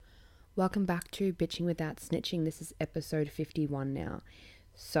Welcome back to Bitching Without Snitching. This is episode 51 now.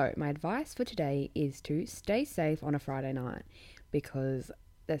 So, my advice for today is to stay safe on a Friday night because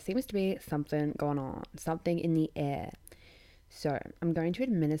there seems to be something going on, something in the air. So, I'm going to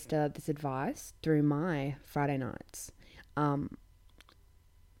administer this advice through my Friday nights.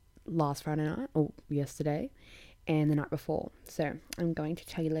 Last Friday night, or yesterday, and the night before. So, I'm going to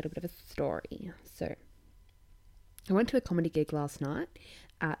tell you a little bit of a story. So, I went to a comedy gig last night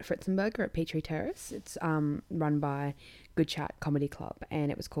at Fritzenberger at Petrie Terrace. It's run by Good Chat Comedy Club, and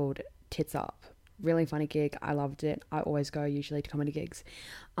it was called Tits. Really funny gig. I loved it. I always go usually to comedy gigs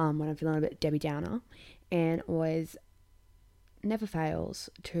when I'm feeling a bit Debbie Downer, and always never fails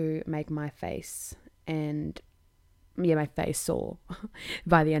to make my face sore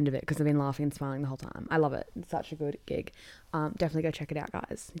by the end of it because I've been laughing and smiling the whole time. I love it. It's such a good gig. Definitely go check it out,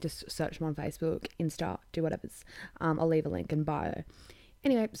 guys. Just search them on Facebook, Insta, do whatever's. I'll leave a link in bio.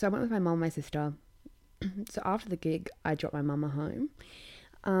 Anyway, so I went with my mum and my sister. So after the gig, I dropped my mama home.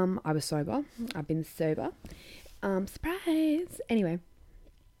 I was sober. I've been sober. Surprise! Anyway,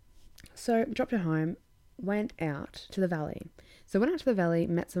 so dropped her home, went out to the valley. So went out to the valley,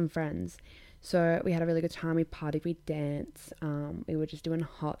 met some friends. So we had a really good time. We partied, we danced. We were just doing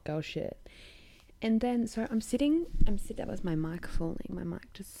hot girl shit. And then, so I'm sitting, that was my mic falling. My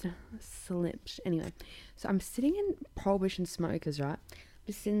mic just slipped. Anyway, so I'm sitting in Prohibition Smokers, right?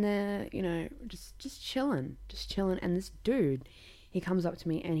 Just in there, just chilling. And this dude, he comes up to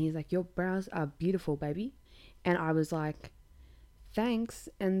me and he's like, "Your brows are beautiful, baby." And I was like, "Thanks."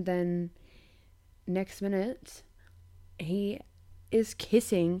 And then next minute, he is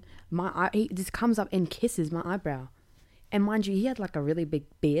kissing my eye. He just comes up and kisses my eyebrow. And mind you, he had like a really big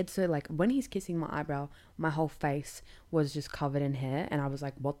beard. So like when he's kissing my eyebrow, my whole face was just covered in hair. And I was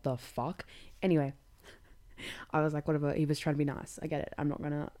like, what the fuck? Anyway, I was like, whatever. He was trying to be nice. I get it. I'm not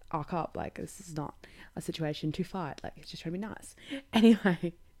going to arc up. Like, this is not a situation to fight. Like, he's just trying to be nice.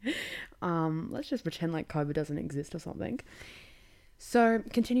 Anyway, let's just pretend like COVID doesn't exist or something. So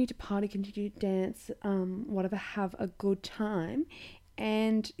continue to party, continue to dance, whatever, have a good time.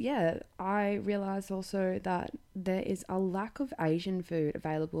 And yeah, I realised also that there is a lack of Asian food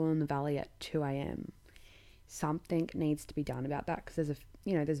available in the valley at 2 a.m. Something needs to be done about that because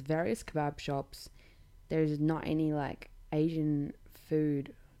there's various kebab shops. There's not any like Asian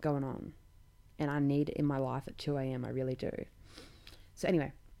food going on. And I need it in my life at 2 a.m. I really do. So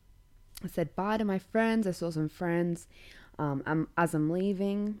anyway, I said bye to my friends. I saw some friends. As I'm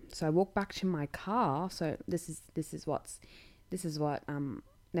leaving, so I walk back to my car. So this is what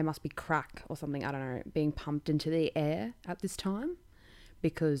there must be crack or something, I don't know, being pumped into the air at this time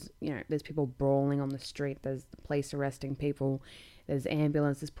because there's people brawling on the street, there's the police arresting people, there's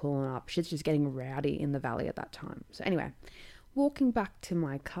ambulances pulling up, shit's just getting rowdy in the valley at that time. So anyway, walking back to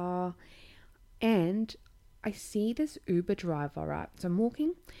my car and I see this Uber driver, right? So I'm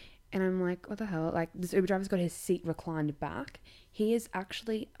walking and I'm like, what the hell? Like, this Uber driver's got his seat reclined back. He is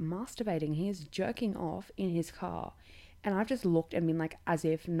actually masturbating. He is jerking off in his car. And I've just looked and been like, as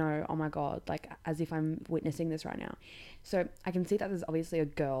if, no, oh my God, like, as if I'm witnessing this right now. So I can see that there's obviously a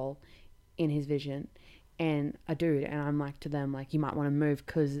girl in his vision and a dude. And I'm like to them, like, you might want to move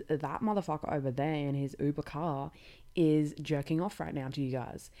because that motherfucker over there in his Uber car is jerking off right now to you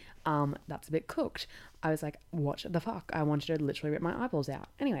guys. That's a bit cooked. I was like, what the fuck? I wanted to literally rip my eyeballs out.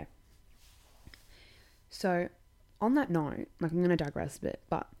 Anyway. So, on that note, like, I'm going to digress a bit,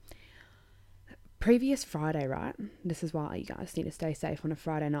 but previous Friday, right? This is why you guys need to stay safe on a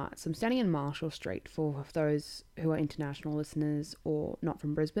Friday night. So, I'm standing in Marshall Street for those who are international listeners or not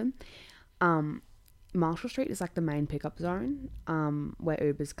from Brisbane. Marshall Street is like the main pickup zone where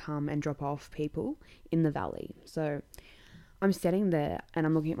Ubers come and drop off people in the valley. So, I'm standing there and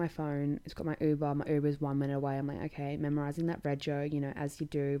I'm looking at my phone. It's got my Uber. My Uber's 1 minute away. I'm like, okay, memorizing that rego, as you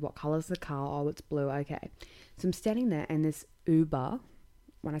do. What color's the car? Oh, it's blue. Okay. So I'm standing there and this Uber,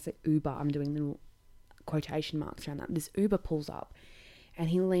 when I say Uber, I'm doing little quotation marks around that. This Uber pulls up and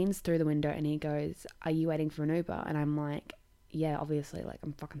he leans through the window and he goes, "Are you waiting for an Uber?" And I'm like, yeah, obviously. Like,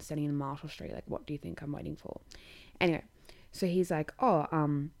 I'm fucking standing in Marshall Street. Like, what do you think I'm waiting for? Anyway, so he's like,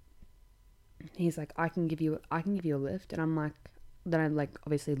 he's like, I can give you a lift. And I'm like, then I like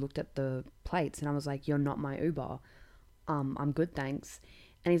obviously looked at the plates and I was like, you're not my Uber. I'm good, thanks.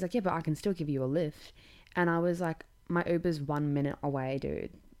 And he's like, yeah, but I can still give you a lift. And I was like, my Uber's 1 minute away, dude.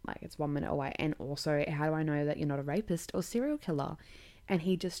 Like, it's 1 minute away. And also, how do I know that you're not a rapist or serial killer? And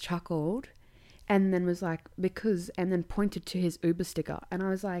he just chuckled and then was like, and then pointed to his Uber sticker. And I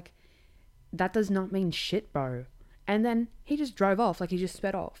was like, that does not mean shit, bro. And then he just drove off, like he just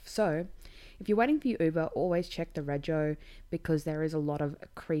sped off. So If you're waiting for your Uber, always check the rego, because there is a lot of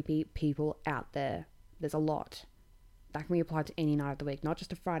creepy people out there. There's a lot. That can be applied to any night of the week, not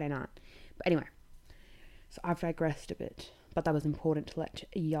just a Friday night. But anyway, so I've digressed a bit, but that was important to let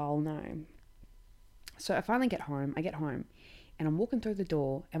y'all know. So I finally get home, and I'm walking through the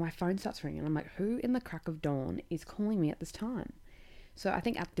door, and my phone starts ringing. I'm like, who in the crack of dawn is calling me at this time? So I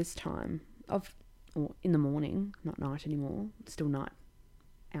think at this time or in the morning, not night anymore, it's still night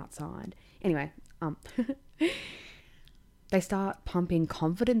outside. Anyway, they start pumping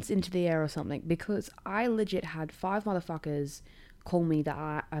confidence into the air or something, because I legit had 5 motherfuckers call me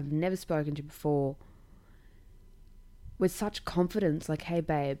that I've never spoken to before with such confidence, like, hey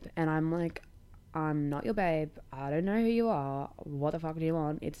babe, and I'm like, I'm not your babe, I don't know who you are, what the fuck do you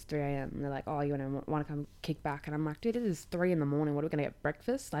want? It's 3 a.m. And they're like, oh, you want to come kick back? And I'm like, dude, it is 3 a.m, what are we gonna get,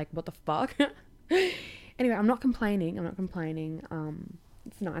 breakfast? Like, what the fuck? Anyway, I'm not complaining.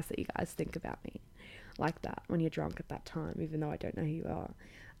 It's nice that you guys think about me like that when you're drunk at that time, even though I don't know who you are.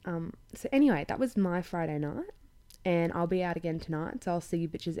 So anyway, that was my Friday night, and I'll be out again tonight, so I'll see you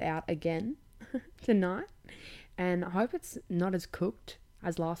bitches out again tonight, and I hope it's not as cooked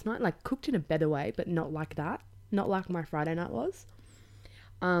as last night, like cooked in a better way, but not like that, not like my Friday night was.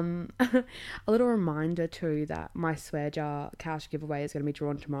 A little reminder too that my swear jar cash giveaway is going to be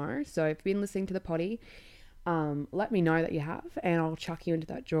drawn tomorrow, so if you've been listening to the potty, let me know that you have, and I'll chuck you into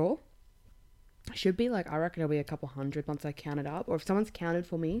that draw. Should be like, I reckon it'll be a couple hundred once I count it up, or if someone's counted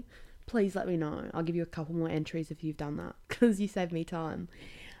for me, please let me know. I'll give you a couple more entries if you've done that, because you saved me time.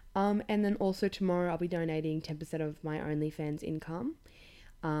 And then also tomorrow I'll be donating 10% of my OnlyFans income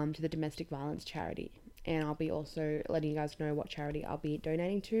to the domestic violence charity, and I'll be also letting you guys know what charity I'll be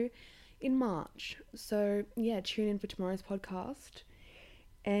donating to in March. So yeah, tune in for tomorrow's podcast,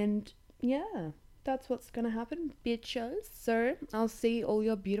 and yeah, that's what's gonna happen, bitches. So I'll see all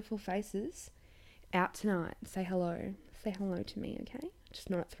your beautiful faces out tonight. Say hello to me, okay?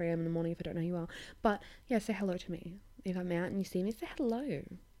 Just not at 3 a.m. in the morning if I don't know who you are, but yeah, say hello to me. If I'm out and you see me, say hello.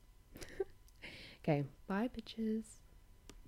 Okay, bye bitches.